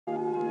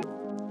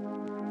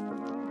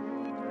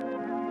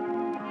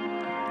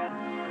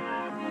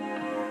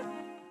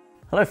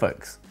Hello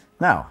folks.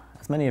 Now,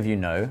 as many of you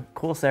know,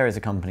 Corsair is a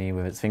company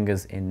with its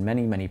fingers in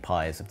many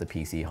pies of the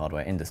PC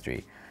hardware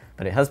industry,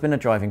 but it has been a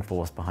driving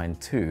force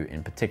behind two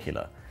in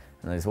particular,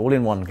 and those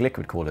all-in-one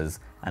liquid coolers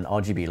and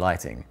RGB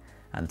lighting.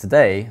 And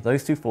today,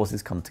 those two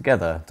forces come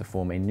together to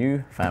form a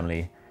new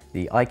family,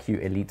 the iCUE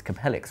Elite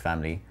Capellix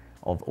family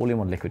of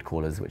all-in-one liquid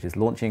coolers, which is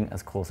launching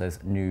as Corsair's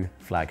new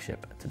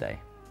flagship today.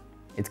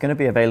 It's going to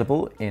be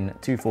available in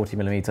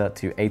 240mm,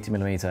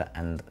 280mm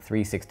and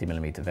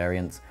 360mm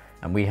variants,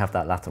 and we have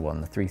that latter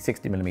one, the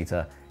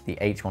 360mm, the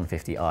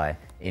H150i,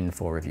 in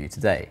for review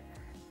today.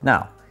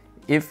 Now,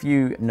 if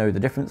you know the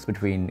difference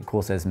between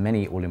Corsair's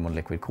many all-in-one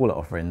liquid cooler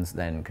offerings,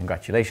 then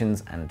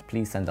congratulations and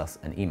please send us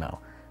an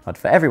email. But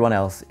for everyone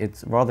else,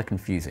 it's rather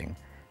confusing.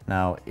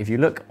 Now, if you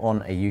look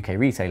on a UK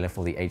retailer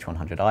for the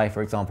H100i,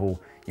 for example,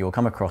 you'll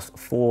come across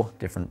 4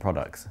 different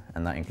products,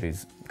 and that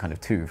includes kind of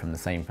 2 from the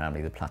same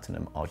family, the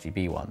Platinum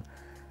RGB one.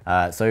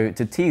 So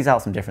to tease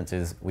out some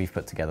differences, we've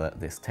put together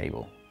this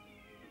table.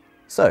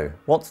 So,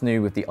 what's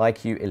new with the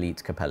iCUE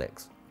Elite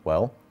Capellix?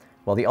 Well,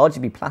 while the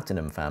RGB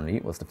Platinum family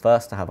was the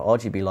first to have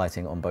RGB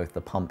lighting on both the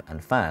pump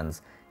and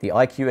fans, the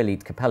iCUE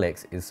Elite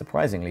Capellix is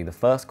surprisingly the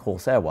first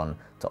Corsair one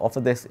to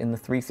offer this in the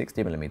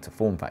 360mm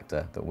form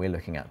factor that we're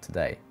looking at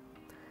today.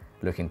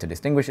 Looking to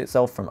distinguish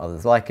itself from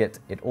others like it,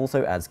 it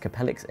also adds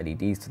Capellix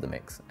LEDs to the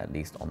mix, at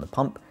least on the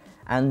pump,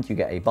 and you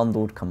get a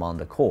bundled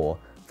commander core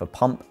for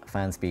pump,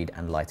 fan speed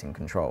and lighting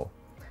control.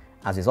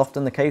 As is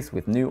often the case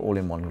with new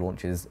all-in-one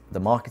launches, the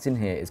marketing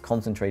here is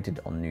concentrated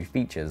on new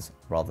features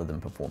rather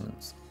than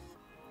performance.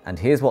 And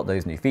here's what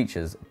those new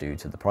features do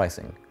to the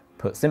pricing.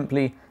 Put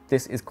simply,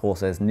 this is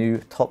Corsair's new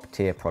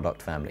top-tier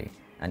product family,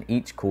 and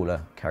each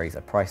cooler carries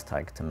a price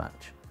tag to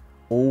match.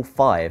 All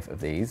 5 of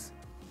these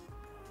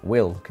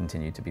will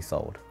continue to be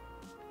sold.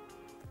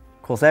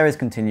 Corsair is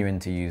continuing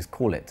to use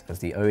Corlit as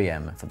the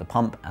OEM for the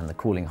pump and the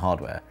cooling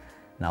hardware.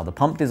 Now, the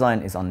pump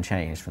design is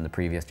unchanged from the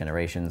previous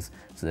generations,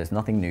 so there's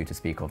nothing new to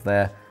speak of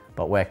there,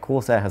 but where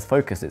Corsair has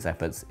focused its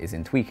efforts is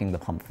in tweaking the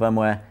pump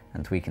firmware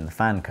and tweaking the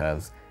fan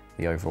curves,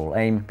 the overall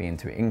aim being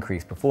to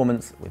increase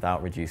performance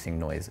without reducing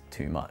noise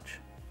too much.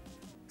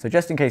 So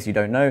just in case you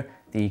don't know,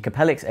 the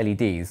Capellix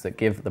LEDs that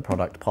give the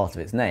product part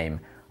of its name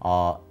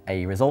are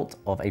a result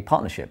of a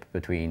partnership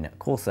between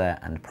Corsair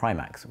and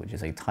Primax, which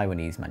is a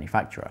Taiwanese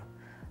manufacturer.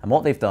 And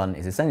what they've done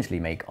is essentially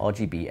make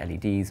RGB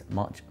LEDs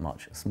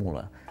much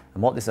smaller.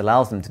 And what this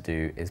allows them to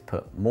do is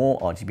put more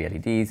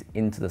RGB LEDs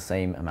into the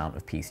same amount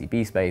of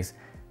PCB space,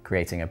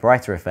 creating a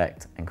brighter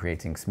effect and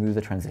creating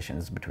smoother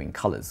transitions between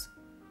colors.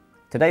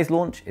 Today's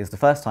launch is the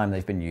first time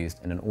they've been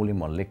used in an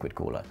all-in-one liquid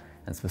cooler,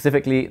 and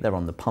specifically they're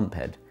on the pump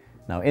head.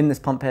 Now, in this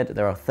pump head,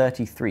 there are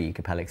 33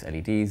 Capellix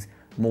LEDs,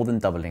 more than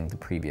doubling the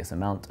previous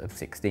amount of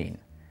 16.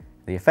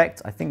 The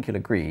effect, I think you'll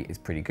agree, is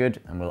pretty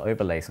good, and we'll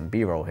overlay some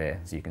B-roll here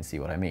so you can see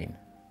what I mean.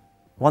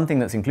 One thing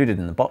that's included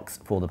in the box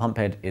for the pump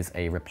head is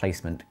a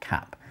replacement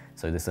cap,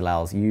 so this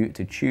allows you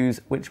to choose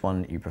which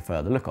one you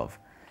prefer the look of.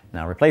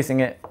 Now,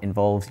 replacing it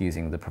involves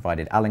using the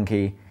provided Allen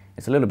key.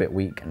 It's a little bit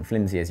weak and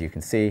flimsy as you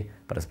can see,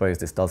 but I suppose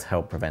this does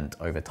help prevent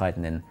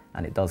over-tightening,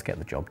 and it does get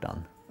the job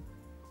done.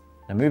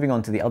 Now, moving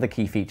on to the other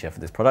key feature for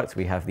this product,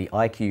 we have the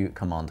iCUE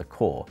Commander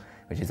Core,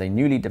 which is a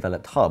newly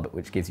developed hub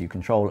which gives you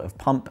control of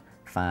pump,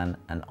 fan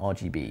and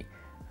RGB.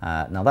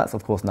 Now, that's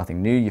of course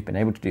nothing new. You've been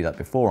able to do that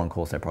before on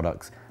Corsair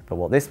products, but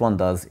what this one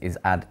does is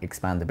add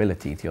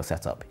expandability to your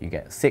setup. You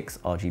get 6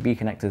 RGB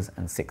connectors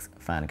and 6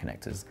 fan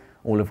connectors,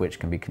 all of which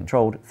can be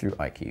controlled through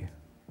iCUE.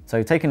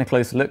 So taking a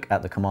closer look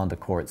at the Commander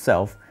Core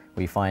itself,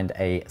 we find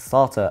a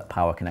SATA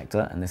power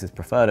connector, and this is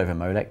preferred over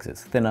Molex.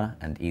 It's thinner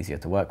and easier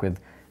to work with.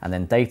 And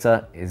then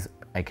data is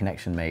a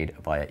connection made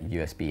via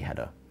USB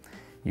header.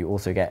 You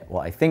also get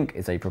what I think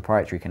is a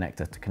proprietary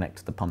connector to connect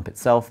to the pump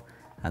itself.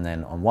 And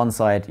then on one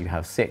side, you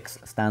have 6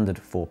 standard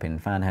 4-pin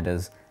fan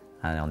headers.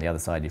 And on the other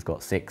side, you've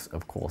got 6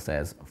 of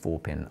Corsair's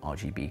 4-pin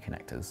RGB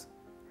connectors.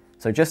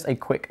 So just a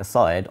quick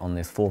aside on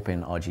this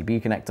 4-pin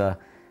RGB connector.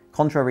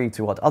 Contrary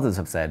to what others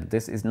have said,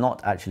 this is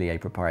not actually a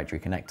proprietary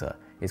connector.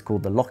 It's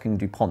called the Locking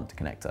DuPont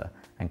connector,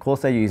 and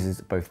Corsair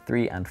uses both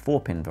 3 and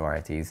 4-pin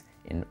varieties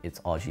in its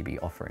RGB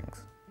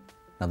offerings.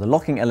 Now, the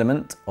locking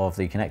element of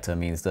the connector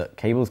means that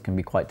cables can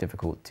be quite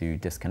difficult to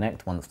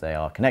disconnect once they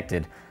are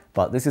connected,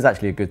 but this is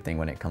actually a good thing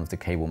when it comes to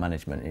cable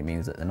management. It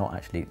means that they're not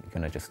actually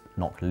going to just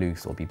knock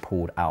loose or be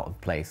pulled out of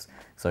place.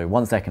 So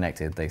once they're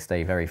connected, they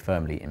stay very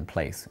firmly in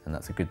place, and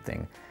that's a good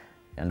thing.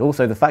 And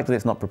also the fact that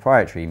it's not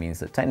proprietary means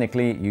that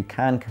technically you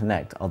can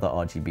connect other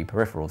RGB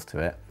peripherals to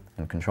it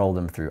and control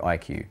them through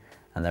iCUE.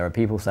 And there are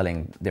people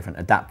selling different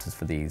adapters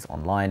for these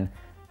online.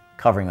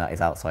 Covering that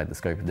is outside the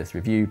scope of this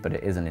review, but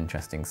it is an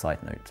interesting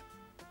side note.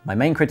 My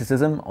main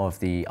criticism of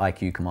the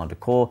iCUE Commander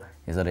Core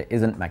is that it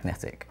isn't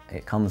magnetic.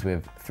 It comes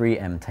with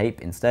 3M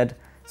tape instead,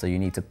 so you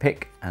need to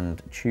pick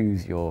and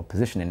choose your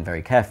positioning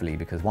very carefully,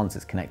 because once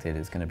it's connected,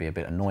 it's going to be a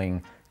bit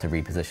annoying to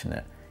reposition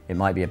it. It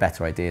might be a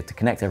better idea to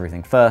connect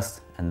everything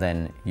first and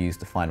then use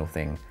the final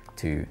thing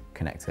to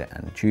connect it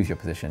and choose your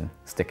position,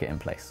 stick it in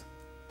place.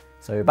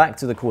 So back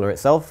to the cooler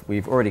itself,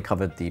 we've already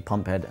covered the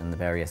pump head and the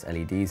various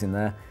LEDs in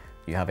there.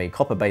 You have a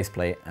copper base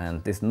plate,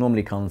 and this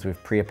normally comes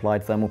with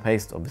pre-applied thermal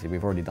paste. Obviously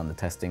we've already done the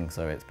testing,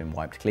 so it's been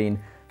wiped clean,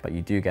 but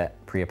you do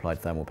get pre-applied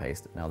thermal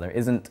paste. Now there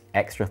isn't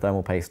extra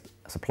thermal paste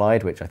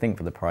supplied, which I think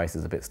for the price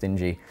is a bit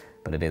stingy,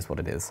 but it is what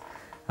it is.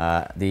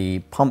 The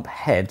pump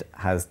head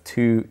has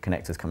two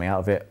connectors coming out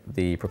of it.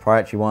 The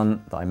proprietary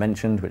one that I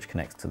mentioned, which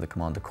connects to the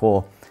commander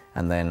core,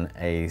 and then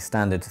a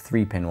standard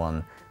 3-pin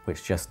one,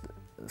 which just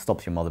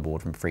stops your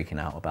motherboard from freaking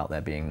out about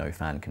there being no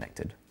fan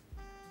connected.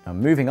 Now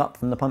moving up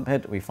from the pump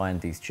head, we find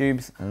these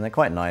tubes, and they're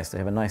quite nice. They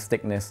have a nice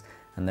thickness,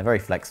 and they're very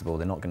flexible.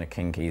 They're not going to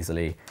kink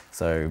easily,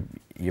 so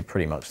you're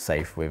pretty much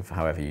safe with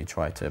however you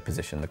try to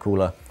position the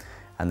cooler.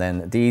 And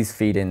then these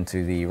feed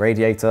into the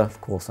radiator.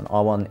 Of course, on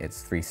R1,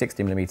 it's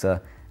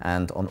 360mm,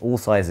 and on all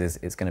sizes,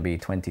 it's going to be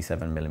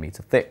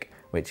 27mm thick,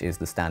 which is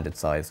the standard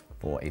size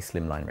for a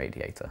slimline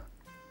radiator.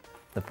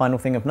 The final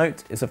thing of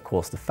note is, of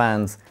course, the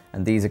fans,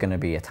 and these are going to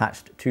be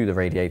attached to the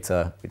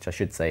radiator, which I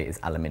should say is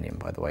aluminium,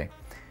 by the way.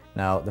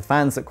 Now, the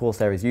fans that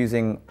Corsair is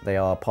using, they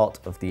are part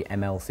of the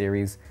ML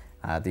series.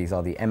 These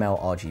are the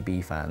ML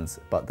RGB fans,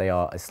 but they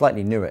are a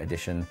slightly newer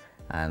edition,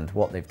 and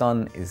what they've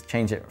done is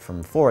change it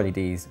from 4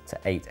 LEDs to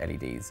 8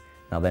 LEDs.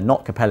 Now, they're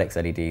not Capellix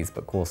LEDs,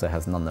 but Corsair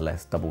has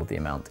nonetheless doubled the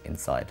amount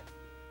inside.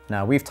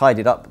 Now, we've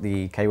tidied up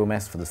the cable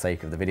mess for the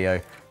sake of the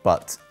video,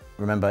 but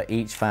remember,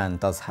 each fan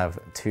does have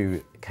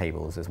 2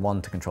 cables. There's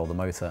one to control the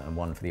motor and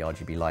one for the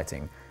RGB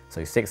lighting.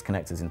 So 6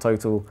 connectors in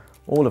total,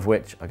 all of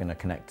which are going to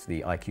connect to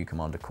the iCUE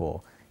commander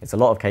core. It's a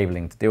lot of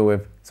cabling to deal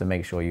with, so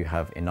make sure you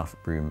have enough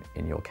room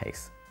in your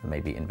case, and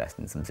maybe invest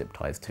in some zip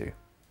ties too.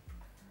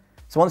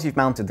 So once you've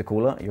mounted the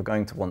cooler, you're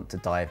going to want to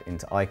dive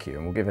into iCUE,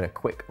 and we'll give it a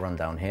quick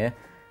rundown here.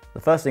 The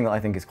first thing that I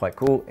think is quite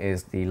cool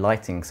is the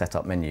lighting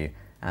setup menu,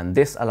 and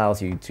this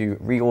allows you to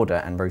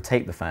reorder and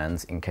rotate the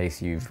fans in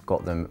case you've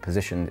got them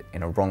positioned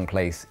in a wrong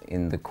place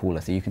in the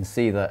cooler. So you can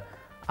see that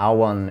our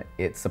one,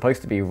 it's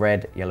supposed to be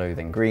red, yellow,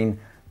 then green,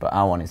 but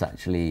our one is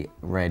actually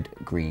red,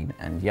 green,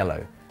 and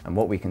yellow. And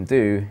what we can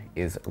do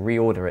is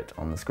reorder it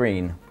on the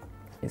screen.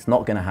 It's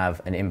not going to have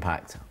an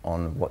impact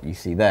on what you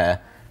see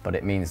there, but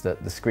it means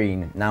that the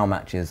screen now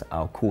matches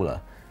our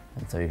cooler.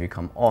 And so if you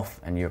come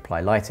off and you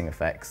apply lighting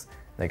effects,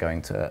 they're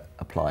going to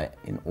apply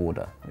in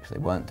order, which they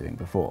weren't doing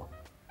before.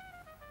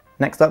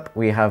 Next up,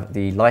 we have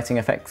the lighting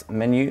effects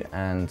menu,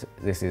 and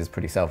this is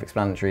pretty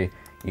self-explanatory.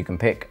 You can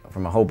pick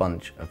from a whole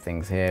bunch of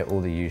things here. All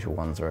the usual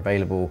ones are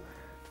available.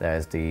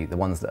 There's the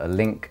ones that are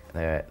link,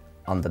 they're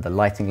under the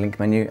lighting link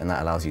menu, and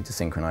that allows you to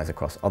synchronize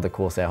across other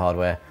Corsair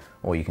hardware,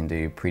 or you can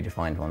do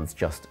predefined ones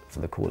just for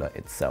the cooler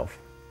itself.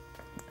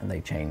 And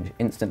they change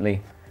instantly,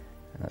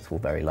 and that's all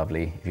very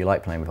lovely. If you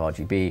like playing with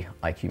RGB,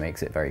 iCUE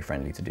makes it very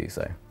friendly to do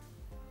so.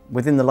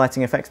 Within the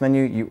lighting effects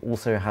menu, you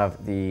also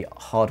have the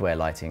hardware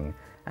lighting,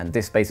 and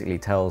this basically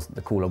tells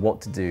the cooler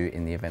what to do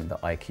in the event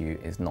that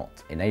iCUE is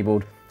not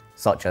enabled,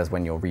 such as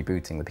when you're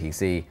rebooting the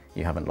PC,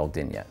 you haven't logged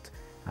in yet.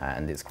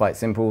 And it's quite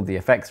simple. The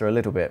effects are a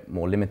little bit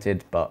more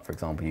limited, but for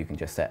example, you can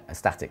just set a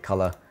static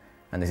color,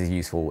 and this is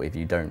useful if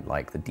you don't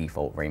like the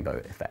default rainbow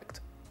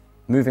effect.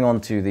 Moving on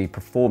to the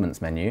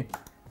performance menu,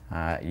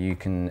 you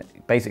can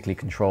basically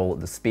control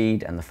the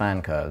speed and the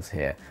fan curves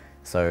here.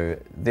 So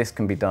this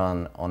can be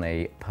done on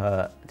a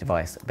per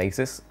device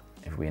basis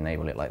if we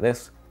enable it like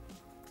this.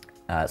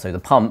 So the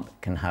pump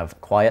can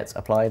have quiet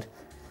applied,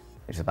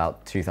 which is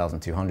about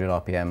 2,200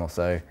 RPM or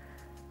so.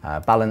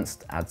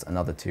 Balanced adds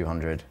another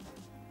 200,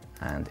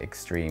 and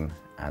extreme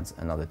adds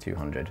another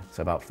 200.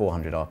 So about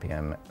 400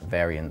 RPM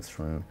variance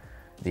from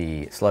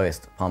the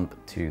slowest pump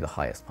to the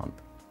highest pump.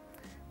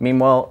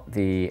 Meanwhile,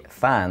 the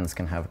fans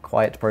can have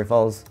quiet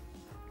profiles.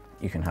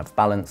 You can have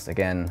balanced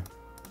again,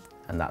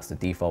 and that's the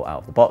default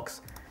out of the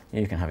box.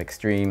 You can have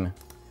extreme,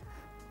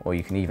 or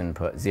you can even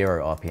put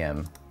 0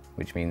 RPM,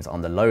 which means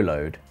on the low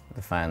load,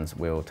 the fans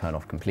will turn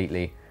off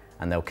completely,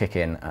 and they'll kick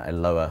in at a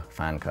lower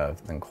fan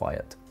curve than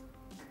quiet.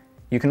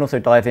 You can also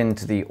dive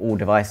into the all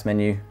device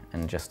menu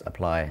and just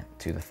apply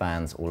to the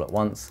fans all at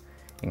once,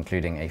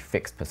 including a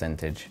fixed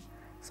percentage,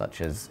 such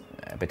as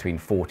between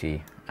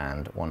 40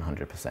 and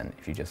 100%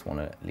 if you just want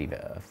to leave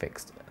it at a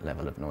fixed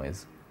level of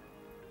noise.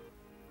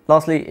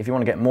 Lastly, if you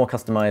want to get more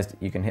customized,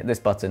 you can hit this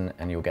button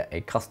and you'll get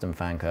a custom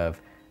fan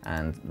curve,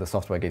 and the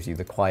software gives you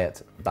the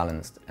quiet,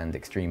 balanced, and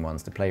extreme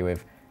ones to play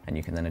with, and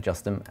you can then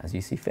adjust them as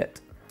you see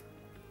fit.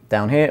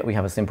 Down here, we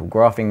have a simple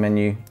graphing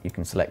menu. You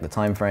can select the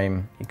time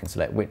frame, you can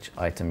select which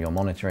item you're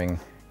monitoring,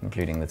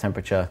 including the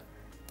temperature,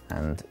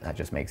 and that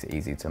just makes it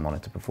easy to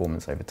monitor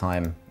performance over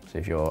time. So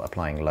if you're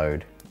applying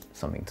load,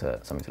 something to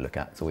look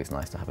at, it's always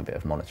nice to have a bit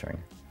of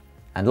monitoring.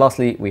 And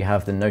lastly, we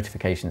have the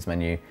notifications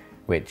menu,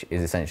 which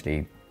is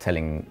essentially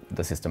telling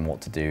the system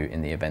what to do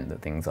in the event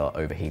that things are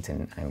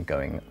overheating and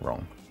going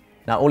wrong.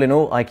 Now, all in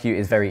all, iCUE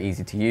is very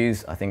easy to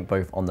use, I think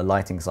both on the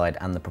lighting side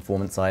and the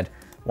performance side.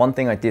 One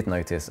thing I did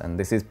notice, and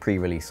this is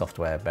pre-release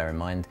software, bear in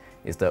mind,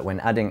 is that when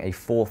adding a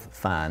fourth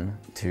fan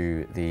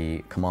to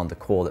the commander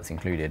core that's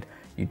included,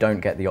 you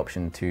don't get the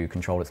option to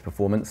control its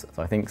performance.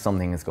 So I think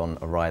something has gone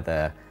awry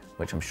there,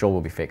 which I'm sure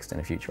will be fixed in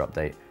a future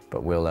update,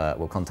 but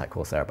we'll contact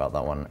Corsair about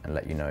that one and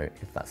let you know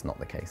if that's not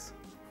the case.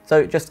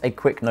 So just a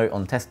quick note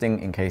on testing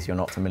in case you're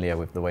not familiar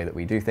with the way that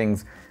we do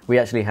things. We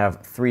actually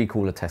have 3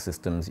 cooler test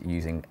systems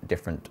using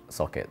different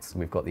sockets.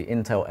 We've got the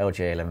Intel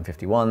LGA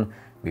 1151,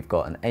 we've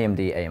got an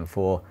AMD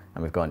AM4,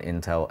 and we've got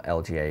an Intel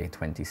LGA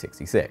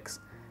 2066.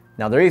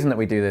 Now the reason that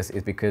we do this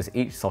is because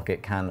each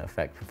socket can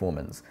affect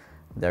performance.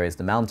 There is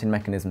the mounting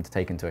mechanism to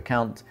take into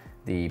account,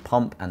 the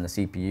pump and the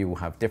CPU will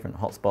have different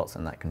hotspots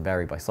and that can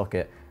vary by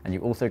socket, and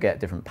you also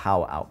get different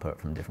power output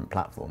from different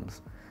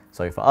platforms.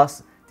 So for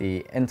us,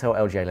 the Intel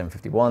LGA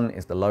 1151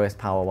 is the lowest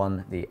power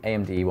one, the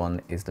AMD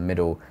one is the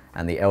middle,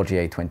 and the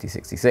LGA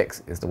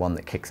 2066 is the one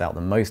that kicks out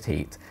the most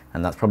heat,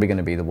 and that's probably going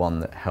to be the one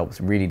that helps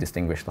really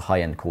distinguish the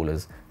high-end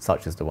coolers,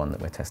 such as the one that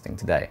we're testing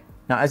today.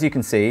 Now, as you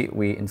can see,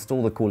 we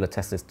install the cooler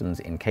test systems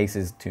in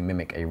cases to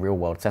mimic a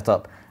real-world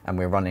setup, and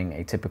we're running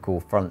a typical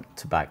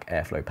front-to-back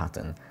airflow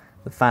pattern.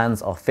 The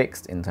fans are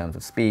fixed in terms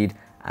of speed,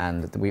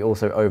 and we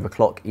also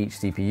overclock each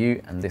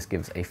CPU, and this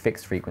gives a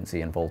fixed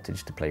frequency and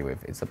voltage to play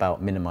with. It's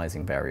about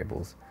minimizing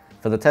variables.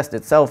 For the test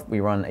itself, we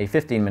run a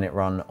 15-minute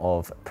run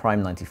of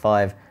Prime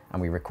 95,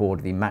 and we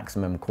record the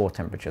maximum core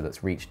temperature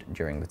that's reached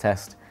during the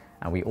test,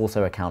 and we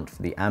also account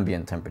for the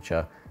ambient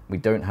temperature. We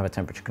don't have a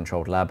temperature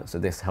controlled lab, so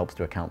this helps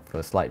to account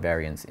for slight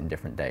variance in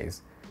different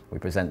days. We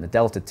present the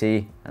delta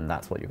T, and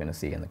that's what you're going to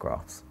see in the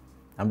graphs.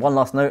 And one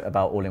last note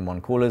about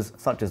all-in-one coolers,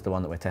 such as the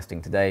one that we're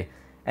testing today.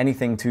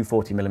 Anything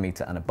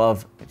 240mm and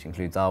above, which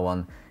includes our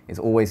one, is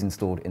always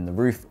installed in the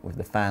roof with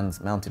the fans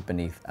mounted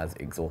beneath as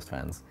exhaust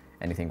fans.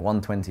 Anything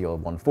 120 or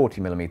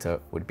 140mm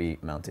would be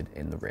mounted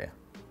in the rear.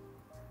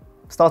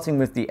 Starting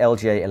with the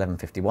LGA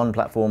 1151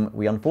 platform,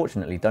 we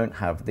unfortunately don't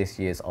have this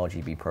year's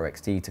RGB Pro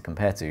XT to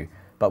compare to,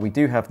 but we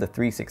do have the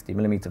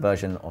 360mm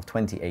version of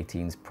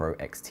 2018's Pro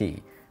XT,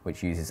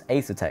 which uses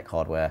Acertech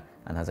hardware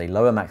and has a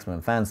lower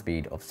maximum fan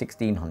speed of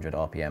 1600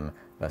 RPM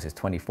versus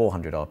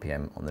 2400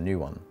 RPM on the new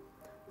one.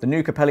 The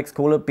new Capellix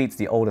cooler beats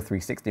the older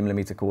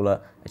 360mm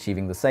cooler,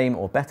 achieving the same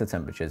or better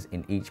temperatures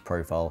in each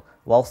profile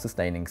while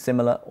sustaining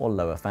similar or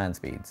lower fan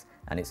speeds,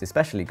 and it's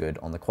especially good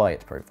on the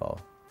quiet profile.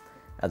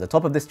 At the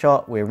top of this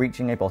chart, we're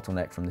reaching a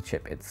bottleneck from the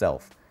chip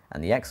itself,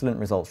 and the excellent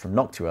results from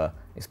Noctua,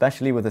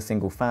 especially with a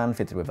single fan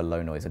fitted with a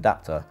low noise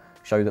adapter,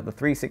 show that the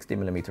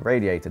 360mm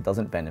radiator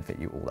doesn't benefit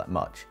you all that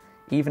much,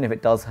 even if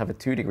it does have a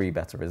 2°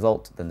 better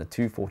result than the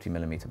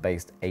 240mm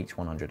based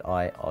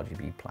H150i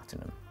RGB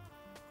Platinum.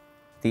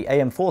 The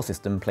AM4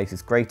 system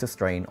places greater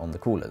strain on the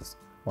coolers.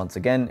 Once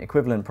again,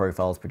 equivalent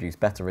profiles produce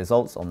better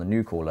results on the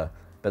new cooler,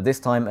 but this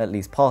time at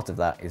least part of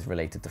that is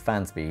related to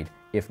fan speed,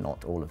 if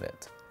not all of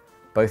it.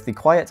 Both the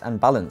quiet and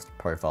balanced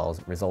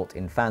profiles result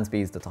in fan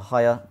speeds that are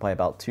higher by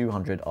about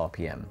 200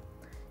 RPM.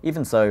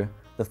 Even so,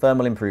 the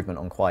thermal improvement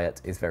on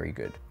quiet is very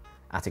good.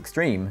 At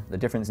extreme, the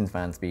difference in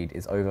fan speed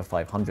is over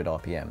 500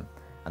 RPM,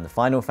 and the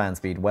final fan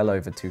speed well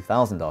over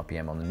 2000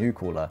 RPM on the new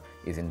cooler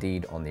is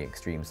indeed on the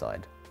extreme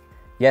side.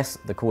 Yes,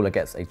 the cooler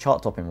gets a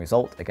chart-topping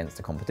result against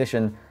the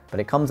competition, but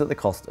it comes at the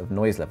cost of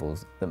noise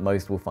levels that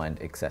most will find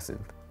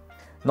excessive.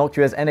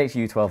 Noctua's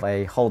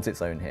NH-U12A holds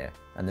its own here,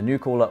 and the new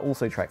cooler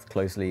also tracks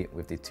closely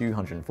with the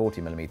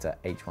 240mm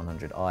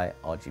H150i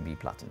RGB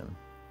Platinum.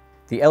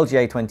 The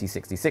LGA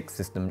 2066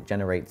 system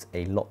generates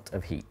a lot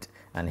of heat,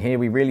 and here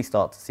we really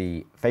start to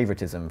see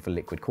favoritism for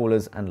liquid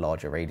coolers and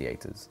larger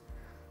radiators.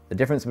 The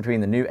difference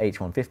between the new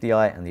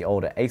H150i and the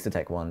older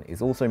Acertech one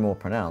is also more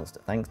pronounced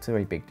thanks to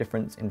a big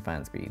difference in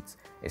fan speeds,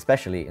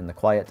 especially in the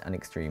quiet and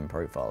extreme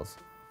profiles.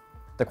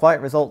 The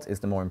quiet result is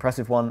the more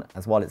impressive one,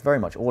 as while it's very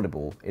much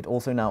audible, it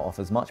also now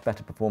offers much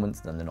better performance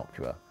than the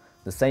Noctua.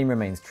 The same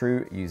remains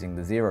true using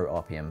the 0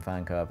 RPM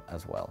fan curve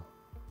as well.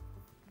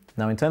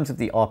 Now in terms of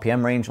the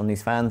RPM range on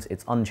these fans,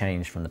 it's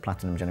unchanged from the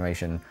Platinum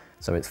generation,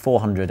 so it's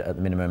 400 at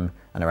the minimum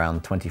and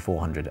around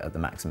 2400 at the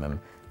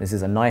maximum. This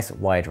is a nice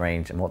wide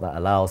range, and what that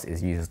allows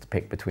is users to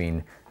pick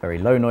between very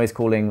low noise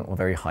cooling or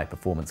very high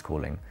performance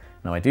cooling.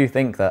 Now I do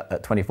think that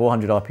at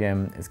 2400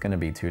 RPM it's going to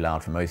be too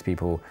loud for most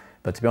people,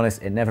 but to be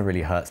honest it never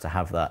really hurts to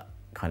have that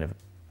kind of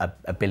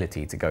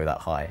ability to go that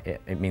high.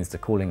 It means the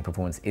cooling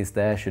performance is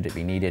there should it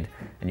be needed,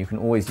 and you can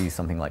always use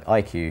something like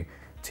iCUE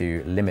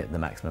to limit the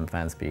maximum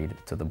fan speed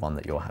to the one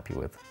that you're happy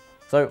with.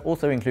 So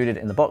also included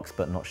in the box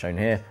but not shown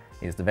here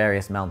is the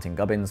various mounting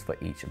gubbins for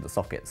each of the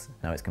sockets.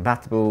 Now it's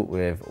compatible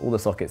with all the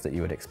sockets that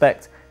you would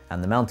expect,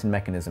 and the mounting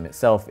mechanism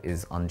itself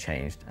is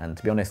unchanged, and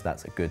to be honest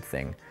that's a good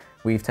thing.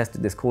 We've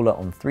tested this cooler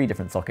on 3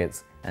 different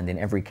sockets, and in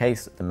every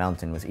case the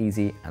mounting was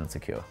easy and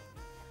secure.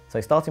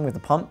 So starting with the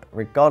pump,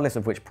 regardless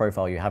of which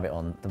profile you have it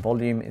on, the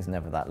volume is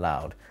never that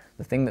loud.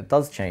 The thing that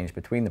does change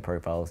between the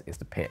profiles is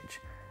the pitch.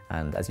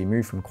 And as you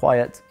move from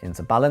quiet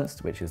into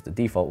balanced, which is the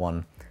default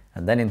one,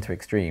 and then into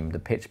extreme, the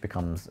pitch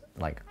becomes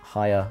like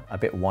higher, a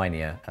bit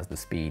whinier as the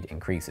speed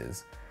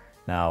increases.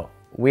 Now,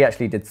 we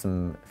actually did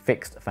some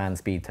fixed fan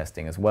speed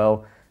testing as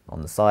well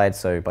on the side.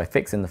 So by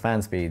fixing the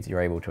fan speeds,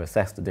 you're able to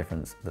assess the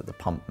difference that the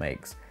pump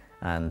makes.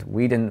 And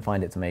we didn't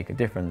find it to make a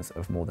difference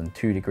of more than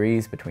 2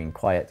 degrees between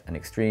quiet and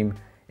extreme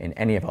in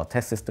any of our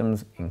test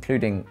systems,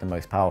 including the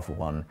most powerful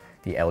one,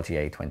 the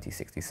LGA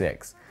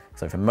 2066.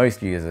 So for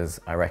most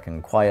users, I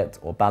reckon quiet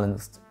or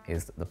balanced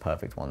is the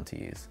perfect one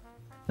to use.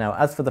 Now,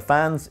 as for the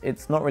fans,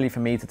 it's not really for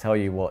me to tell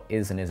you what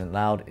is and isn't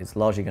loud. It's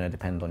largely going to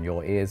depend on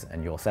your ears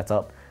and your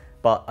setup.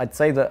 But I'd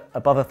say that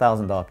above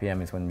 1000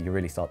 RPM is when you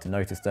really start to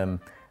notice them.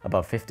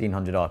 Above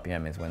 1500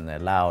 RPM is when they're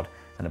loud,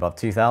 and above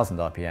 2000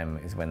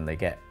 RPM is when they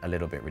get a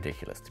little bit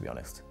ridiculous, to be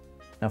honest.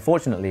 Now,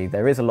 fortunately,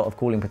 there is a lot of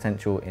cooling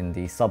potential in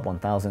the sub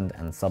 1000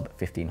 and sub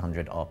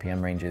 1500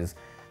 RPM ranges,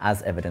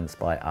 as evidenced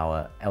by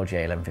our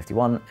LGA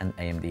 1151 and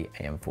AMD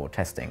AM4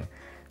 testing.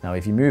 Now,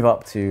 if you move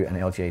up to an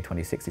LGA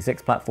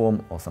 2066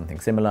 platform or something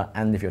similar,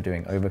 and if you're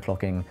doing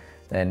overclocking,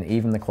 then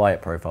even the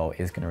quiet profile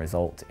is going to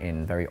result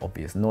in very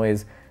obvious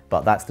noise,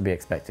 but that's to be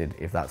expected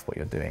if that's what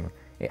you're doing.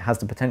 It has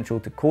the potential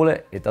to cool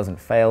it, it doesn't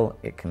fail,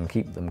 it can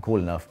keep them cool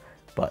enough,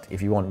 but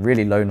if you want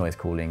really low noise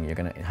cooling, you're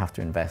going to have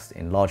to invest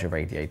in larger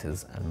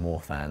radiators and more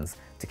fans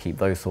to keep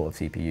those sort of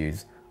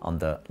CPUs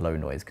under low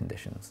noise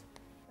conditions.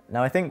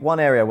 Now, I think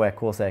one area where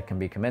Corsair can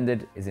be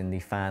commended is in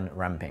the fan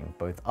ramping.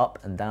 Both up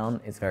and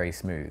down, it's very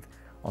smooth.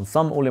 On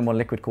some all-in-one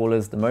liquid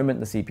coolers, the moment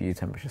the CPU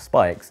temperature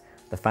spikes,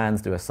 the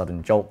fans do a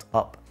sudden jolt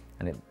up,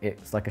 and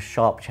it's like a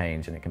sharp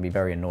change, and it can be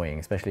very annoying,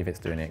 especially if it's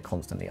doing it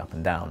constantly up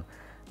and down.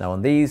 Now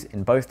on these,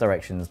 in both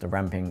directions, the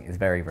ramping is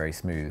very, very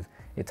smooth.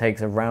 It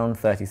takes around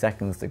 30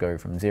 seconds to go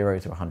from 0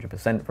 to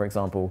 100%, for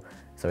example,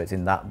 so it's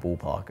in that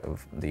ballpark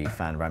of the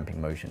fan ramping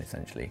motion,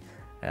 essentially.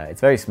 It's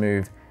very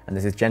smooth, and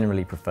this is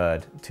generally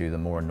preferred to the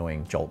more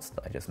annoying jolts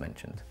that I just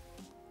mentioned.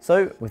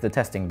 So, with the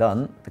testing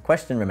done, the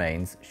question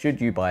remains,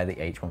 should you buy the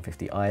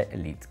H150i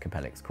Elite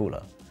Capellix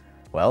cooler?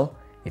 Well,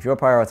 if you're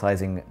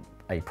prioritizing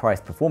a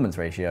price-performance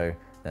ratio,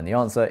 then the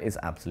answer is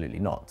absolutely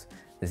not.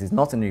 This is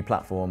not a new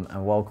platform,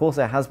 and while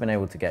Corsair has been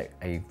able to get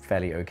a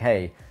fairly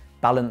okay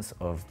balance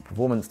of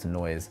performance to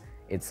noise,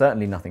 it's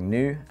certainly nothing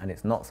new, and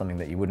it's not something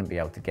that you wouldn't be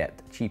able to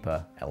get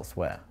cheaper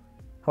elsewhere.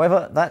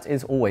 However, that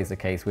is always the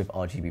case with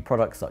RGB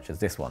products such as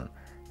this one.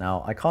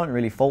 Now, I can't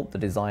really fault the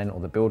design or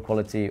the build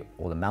quality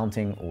or the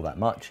mounting all that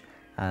much,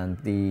 and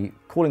the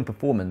cooling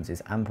performance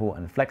is ample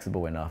and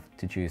flexible enough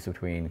to choose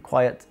between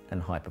quiet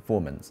and high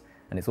performance,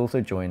 and it's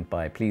also joined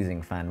by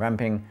pleasing fan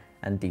ramping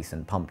and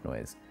decent pump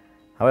noise.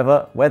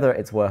 However, whether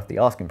it's worth the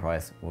asking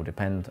price will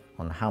depend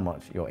on how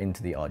much you're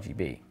into the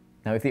RGB.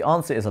 Now, if the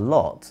answer is a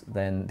lot,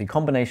 then the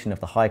combination of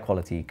the high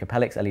quality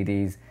Capellix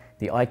LEDs,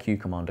 the iCUE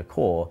Commander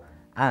core,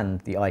 and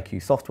the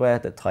iCUE software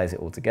that ties it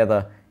all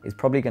together is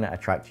probably going to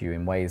attract you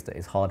in ways that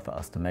is hard for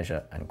us to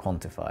measure and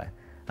quantify.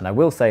 And I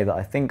will say that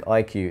I think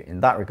iCUE in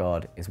that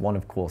regard is one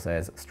of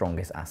Corsair's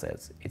strongest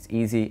assets. It's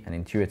easy and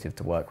intuitive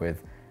to work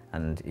with,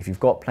 and if you've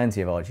got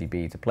plenty of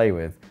RGB to play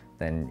with,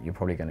 then you're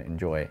probably going to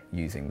enjoy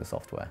using the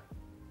software.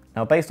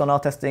 Now, based on our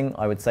testing,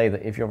 I would say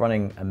that if you're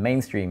running a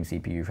mainstream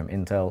CPU from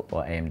Intel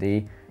or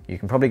AMD, you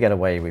can probably get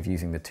away with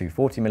using the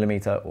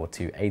 240mm or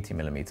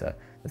 280mm.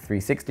 The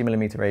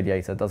 360mm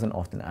radiator doesn't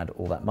often add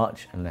all that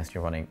much unless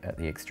you're running at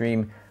the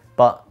extreme,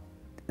 but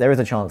there is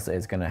a chance that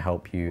it's going to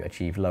help you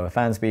achieve lower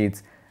fan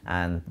speeds,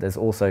 and there's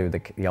also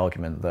the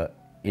argument that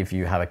if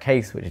you have a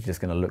case which is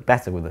just going to look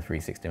better with a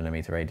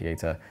 360mm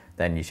radiator,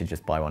 then you should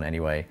just buy one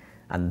anyway.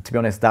 And to be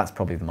honest, that's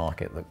probably the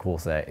market that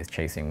Corsair is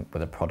chasing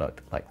with a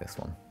product like this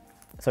one.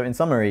 So in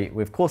summary,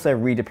 with Corsair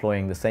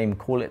redeploying the same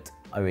Call It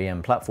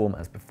OEM platform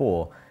as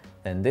before,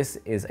 then this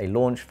is a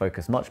launch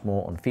focused much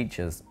more on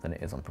features than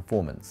it is on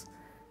performance.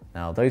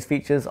 Now, those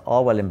features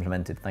are well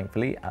implemented,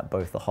 thankfully, at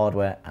both the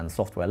hardware and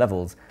software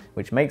levels,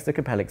 which makes the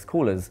Capellix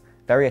coolers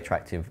very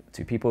attractive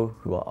to people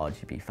who are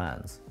RGB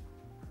fans.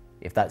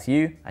 If that's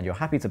you, and you're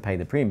happy to pay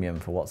the premium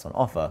for what's on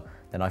offer,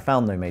 then I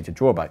found no major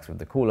drawbacks with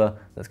the cooler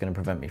that's going to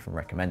prevent me from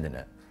recommending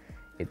it.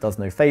 It does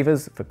no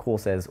favours for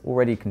Corsair's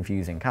already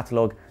confusing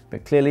catalogue,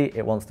 but clearly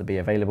it wants to be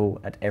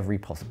available at every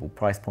possible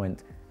price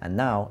point, and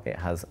now it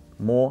has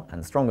more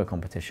and stronger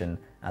competition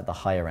at the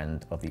higher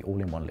end of the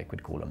all-in-one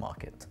liquid cooler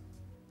market.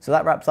 So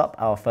that wraps up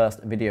our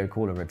first video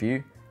cooler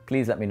review.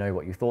 Please let me know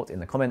what you thought in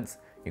the comments.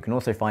 You can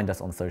also find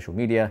us on social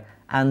media,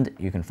 and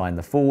you can find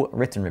the full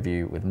written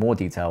review with more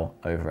detail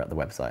over at the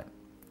website.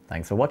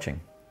 Thanks for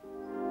watching.